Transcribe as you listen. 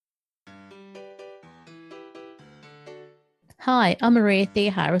Hi, I'm Maria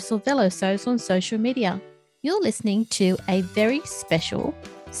Theoharis or Velosos on social media. You're listening to a very special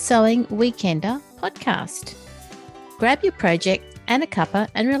Sewing Weekender podcast. Grab your project and a cuppa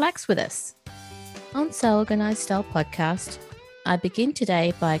and relax with us. On Sew Organised Style podcast, I begin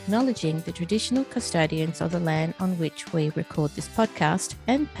today by acknowledging the traditional custodians of the land on which we record this podcast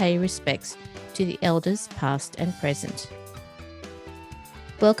and pay respects to the elders past and present.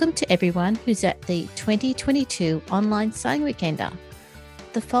 Welcome to everyone who's at the 2022 Online Sewing Weekender.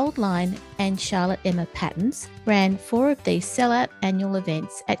 The Fold Line and Charlotte Emma Patterns ran 4 of these sellout annual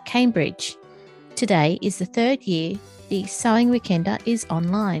events at Cambridge. Today is the 3rd year the Sewing Weekender is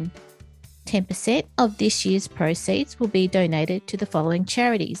online. 10% of this year's proceeds will be donated to the following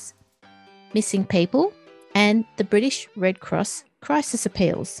charities: Missing People and the British Red Cross Crisis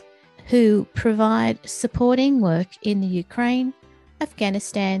Appeals, who provide supporting work in the Ukraine,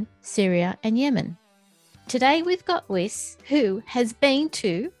 Afghanistan, Syria and Yemen. Today we've got Wes, who has been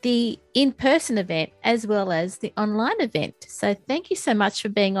to the in-person event as well as the online event. So thank you so much for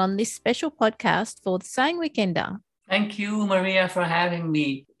being on this special podcast for the Sewing Weekender. Thank you, Maria, for having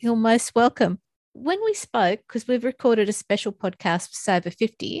me. You're most welcome. When we spoke, because we've recorded a special podcast for Sew Over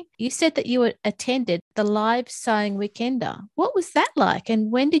 50, you said that you had attended the live Sewing Weekender. What was that like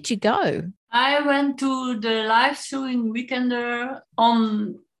and when did you go? I went to the live Sewing Weekender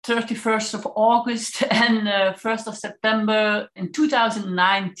on 31st of August and 1st of September in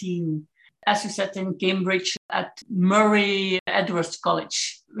 2019. As you said, in Cambridge at Murray Edwards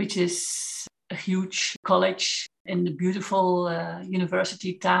College, which is a huge college in the beautiful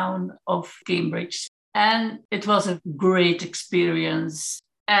university town of Cambridge. And it was a great experience.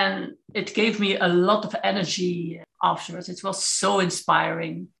 And it gave me a lot of energy afterwards. It was so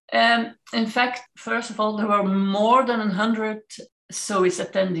inspiring. In fact, first of all, there were more than 100 SOIS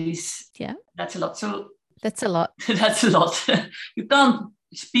attendees. Yeah. That's a lot. That's a lot. That's a lot. You can't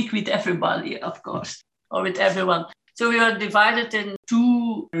speak with everybody, of course, or with everyone. So we were divided in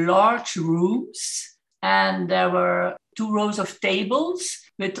 2 large rooms, and there were 2 rows of tables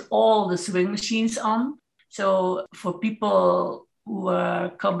with all the sewing machines on. So for people who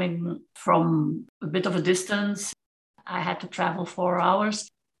were coming from a bit of a distance, I had to travel 4 hours.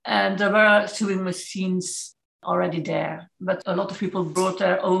 And there were sewing machines already there, but a lot of people brought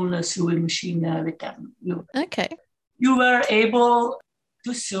their own sewing machine with them. You were able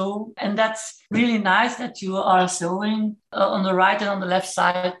to sew, and that's really nice that you are sewing. On the right and on the left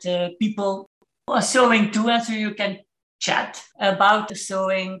side, people are sewing too, and so you can chat about the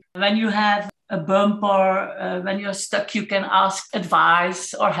sewing. When you have a bump or when you're stuck, you can ask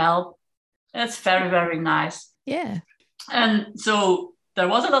advice or help. That's very, very nice. Yeah. And so there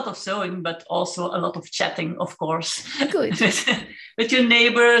was a lot of sewing, but also a lot of chatting, of course. Good. with your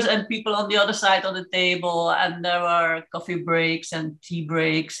neighbors and people on the other side of the table. And there were coffee breaks and tea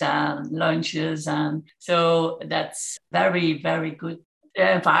breaks and lunches. And so that's very, very good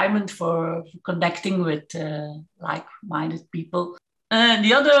environment for connecting with like-minded people. And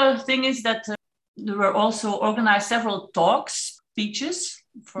the other thing is that there were also organized several talks, speeches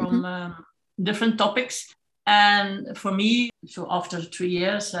from different topics. And for me, so after 3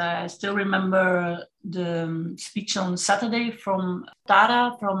 years, I still remember the speech on Saturday from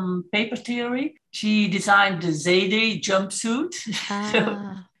Tara from Paper Theory. She designed the Zayday jumpsuit. So,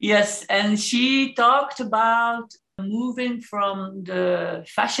 yes, and she talked about moving from the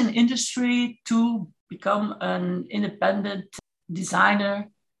fashion industry to become an independent designer.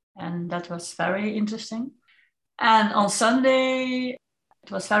 And that was very interesting. And on Sunday,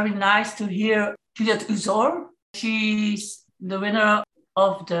 it was very nice to hear Juliette Uzor. She's the winner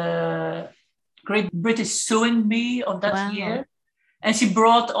of the Great British Sewing Bee of that year. And she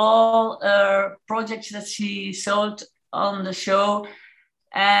brought all her projects that she sewed on the show.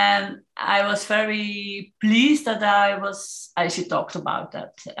 And I was very pleased that she talked about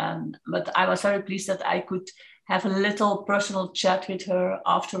that. But I was very pleased that I could have a little personal chat with her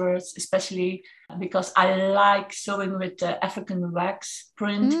afterwards, especially because I like sewing with the African wax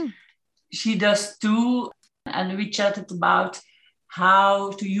print. She does too, and we chatted about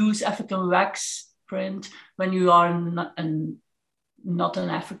how to use African wax print when you are not an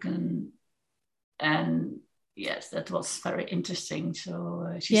African. And yes, that was very interesting.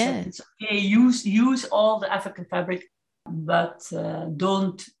 So she said it's okay, use all the African fabric, but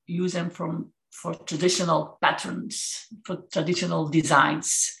don't use them for traditional patterns, for traditional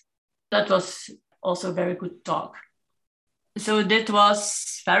designs. That was also a very good talk. So that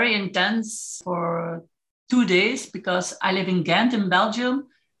was very intense for 2 days because I live in Ghent in Belgium,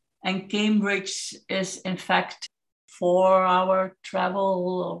 and Cambridge is in fact 4-hour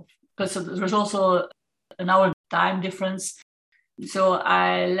travel because there's also an hour time difference. So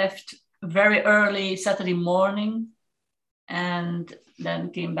I left very early Saturday morning and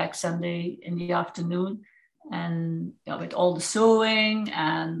then came back Sunday in the afternoon, and with all the sewing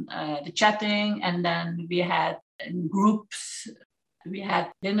and the chatting. And then we had in groups, we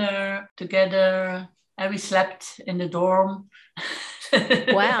had dinner together, and we slept in the dorm.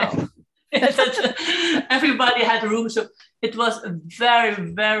 Wow. Everybody had a room. So it was a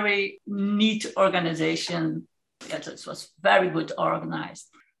very, very neat organization. Yes, it was very good organized.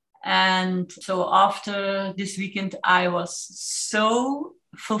 And so after this weekend, I was so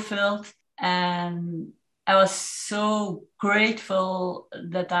fulfilled, and I was so grateful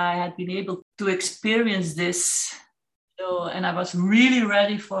that I had been able to experience this. So, and I was really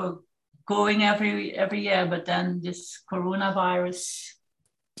ready for going every year, but then this coronavirus,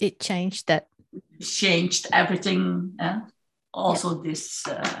 it changed that. Changed everything. Also, this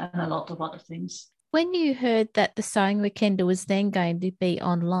and a lot of other things. When you heard that the Sewing Weekender was then going to be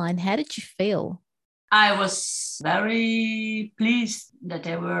online, how did you feel? I was very pleased that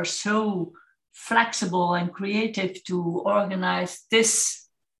they were so flexible and creative to organize this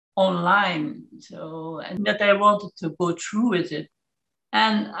online. So, and that I wanted to go through with it.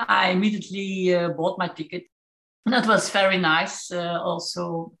 And I immediately bought my ticket. And that was very nice.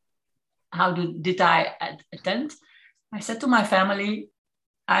 Also, how did I attend? I said to my family,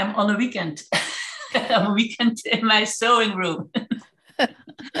 I'm on a weekend. A weekend in my sewing room.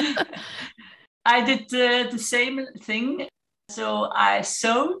 I did the same thing. So I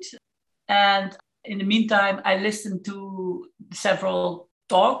sewed, and in the meantime, I listened to several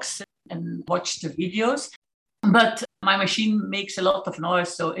talks and watched the videos. But my machine makes a lot of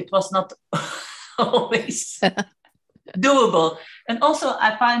noise, so it was not always doable. And also,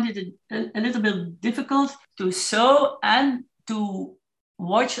 I find it a little bit difficult to sew and to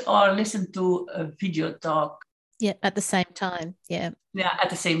watch or listen to a video talk. Yeah, at the same time. Yeah. Yeah, at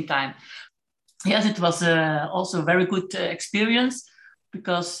the same time. Yes, it was also a very good experience,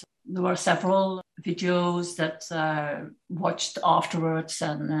 because there were several videos that I watched afterwards,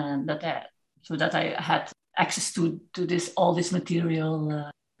 and so that I had access to all this material.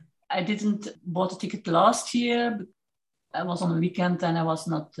 I didn't bought a ticket last year. I was on a weekend and I was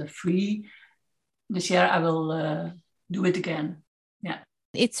not free. This year I will do it again. Yeah.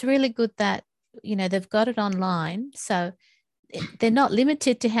 It's really good that, they've got it online. So they're not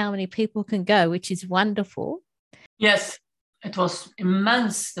limited to how many people can go, which is wonderful. Yes, it was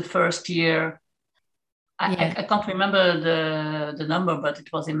immense the first year. I can't remember the number, but it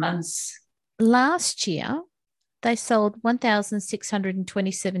was immense. Last year, they sold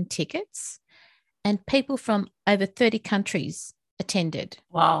 1,627 tickets, and people from over 30 countries attended.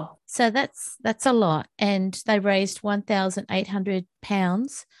 Wow. So that's a lot. And they raised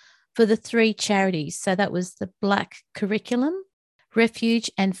 £1,800 for the 3 charities. So that was the Black Curriculum,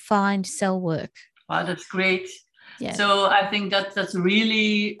 Refuge, and Find Cell Work. Wow, that's great. Yeah. So I think that's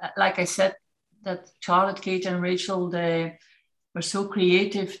really, like I said, that Charlotte, Kate, and Rachel, they were so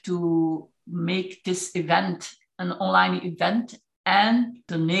creative to make this event an online event and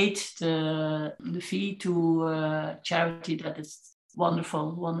donate the fee to a charity. That is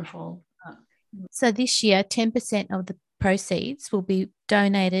wonderful, wonderful. So this year, 10% of the proceeds will be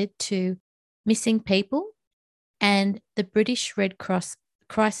donated to missing people and the British Red Cross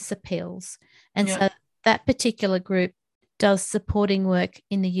Crisis Appeals. And so that particular group does supporting work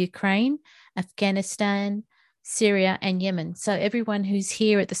in the Ukraine, Afghanistan, Syria, and Yemen. So everyone who's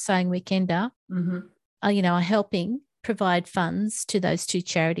here at the Sewing Weekender, are helping provide funds to those 2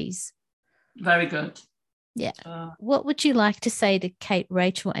 charities. Very good. Yeah. What would you like to say to Kate,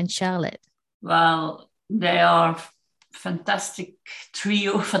 Rachel, and Charlotte? Well, they are fantastic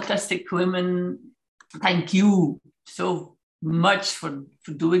trio, fantastic women. Thank you so much for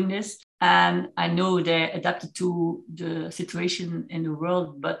doing this. And I know they adapted to the situation in the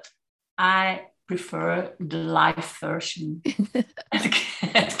world, but I prefer the live version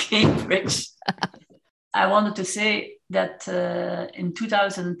at Cambridge. I wanted to say that in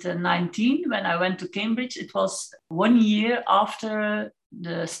 2019, when I went to Cambridge, it was 1 year after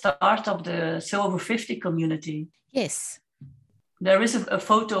the start of the Sew Over 50 community. Yes. There is a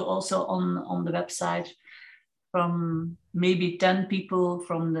photo also on the website from maybe 10 people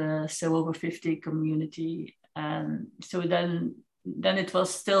from the Sew Over 50 community. And so then it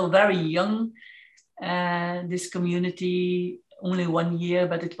was still very young, this community, only 1 year,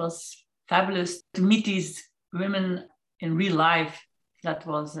 but it was fabulous to meet these women in real life. That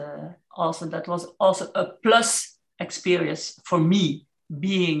was also a plus experience for me,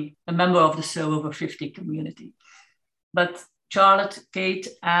 being a member of the Sew Over 50 community. But Charlotte, Kate,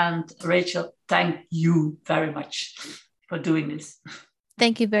 and Rachel, thank you very much for doing this.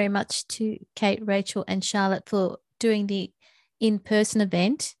 Thank you very much to Kate, Rachel, and Charlotte for doing the in-person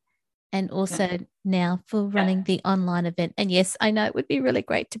event, and also now for running the online event. And yes, I know it would be really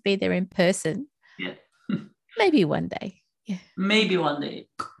great to be there in person. Yeah. Maybe one day. Yeah. Maybe one day.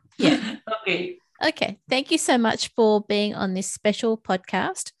 Yeah. Okay. Okay. Thank you so much for being on this special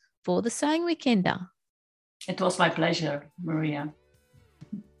podcast for the Sewing Weekender. It was my pleasure, Maria.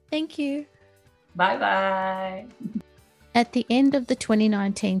 Thank you. Bye-bye. At the end of the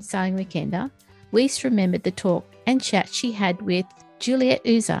 2019 Sewing Weekender, Weiss remembered the talk and chat she had with Juliet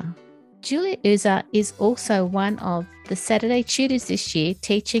Uza. Juliet Uza is also one of the Saturday tutors this year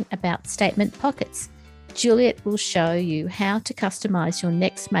teaching about statement pockets. Juliet will show you how to customise your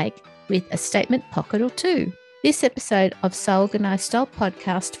next make with a statement pocket or two. This episode of Sew Organised Style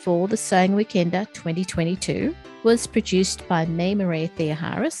podcast for the Sewing Weekender 2022 was produced by me, Maria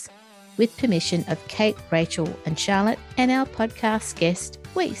Theoharis, with permission of Kate, Rachel and Charlotte, and our podcast guest,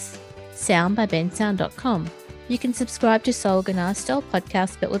 Weiss. Sound by bensound.com. You can subscribe to Sew Organised Style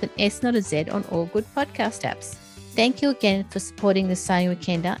podcast, but with an S, not a Z, on all good podcast apps. Thank you again for supporting the Sewing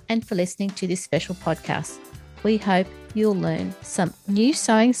Weekender and for listening to this special podcast. We hope you'll learn some new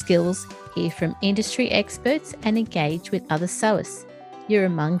sewing skills, hear from industry experts, and engage with other sewers. You're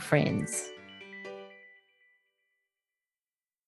among friends.